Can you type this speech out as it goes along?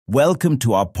Welcome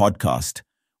to our podcast,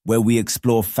 where we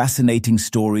explore fascinating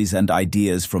stories and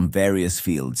ideas from various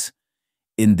fields.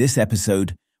 In this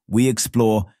episode, we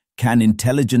explore, can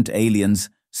intelligent aliens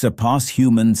surpass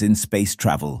humans in space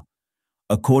travel?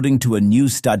 According to a new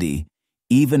study,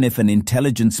 even if an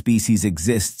intelligent species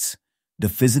exists, the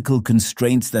physical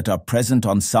constraints that are present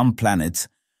on some planets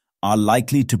are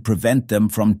likely to prevent them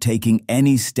from taking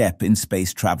any step in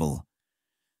space travel.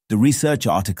 The research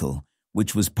article,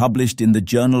 which was published in the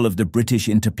Journal of the British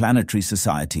Interplanetary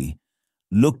Society,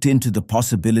 looked into the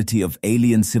possibility of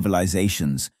alien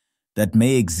civilizations that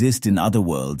may exist in other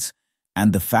worlds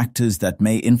and the factors that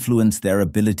may influence their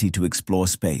ability to explore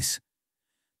space.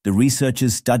 The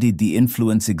researchers studied the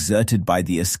influence exerted by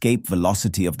the escape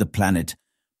velocity of the planet,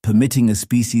 permitting a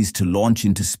species to launch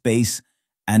into space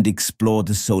and explore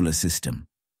the solar system.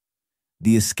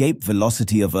 The escape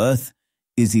velocity of Earth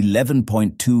is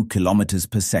 11.2 kilometers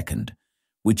per second,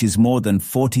 which is more than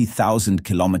 40,000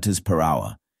 kilometers per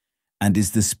hour, and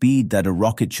is the speed that a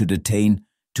rocket should attain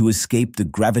to escape the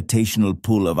gravitational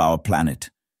pull of our planet.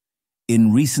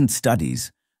 In recent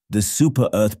studies, the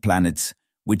super-Earth planets,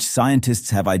 which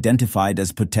scientists have identified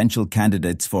as potential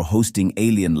candidates for hosting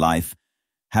alien life,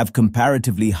 have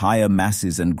comparatively higher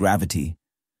masses and gravity.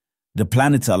 The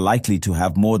planets are likely to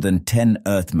have more than 10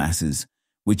 Earth masses,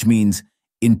 which means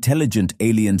intelligent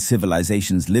alien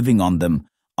civilizations living on them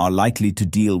are likely to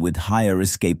deal with higher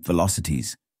escape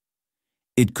velocities.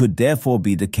 It could therefore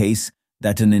be the case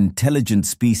that an intelligent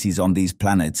species on these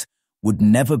planets would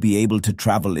never be able to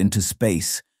travel into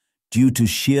space due to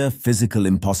sheer physical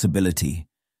impossibility,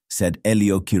 said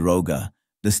Elio Quiroga,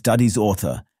 the study's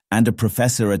author and a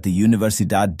professor at the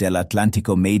Universidad del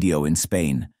Atlántico Medio in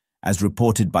Spain, as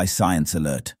reported by Science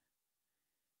Alert.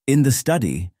 In the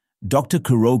study, Dr.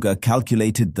 Quiroga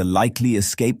calculated the likely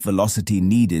escape velocity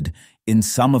needed in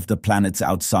some of the planets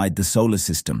outside the solar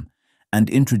system and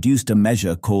introduced a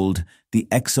measure called the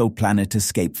Exoplanet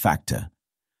Escape Factor.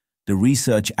 The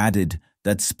research added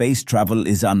that space travel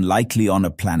is unlikely on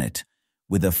a planet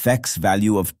with a FEX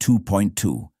value of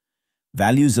 2.2.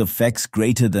 Values of FEX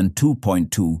greater than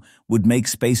 2.2 would make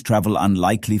space travel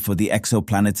unlikely for the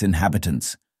exoplanet's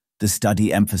inhabitants, the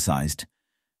study emphasized.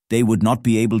 They would not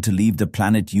be able to leave the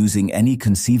planet using any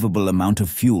conceivable amount of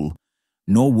fuel,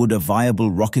 nor would a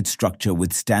viable rocket structure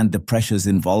withstand the pressures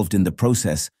involved in the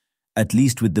process, at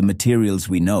least with the materials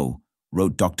we know,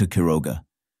 wrote Dr. Quiroga.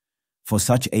 For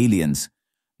such aliens,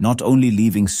 not only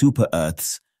leaving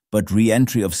super-Earths, but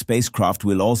re-entry of spacecraft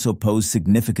will also pose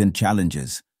significant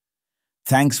challenges.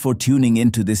 Thanks for tuning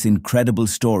into this incredible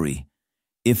story.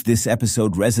 If this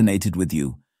episode resonated with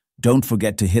you, don't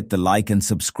forget to hit the like and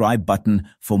subscribe button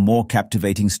for more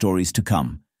captivating stories to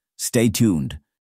come. Stay tuned.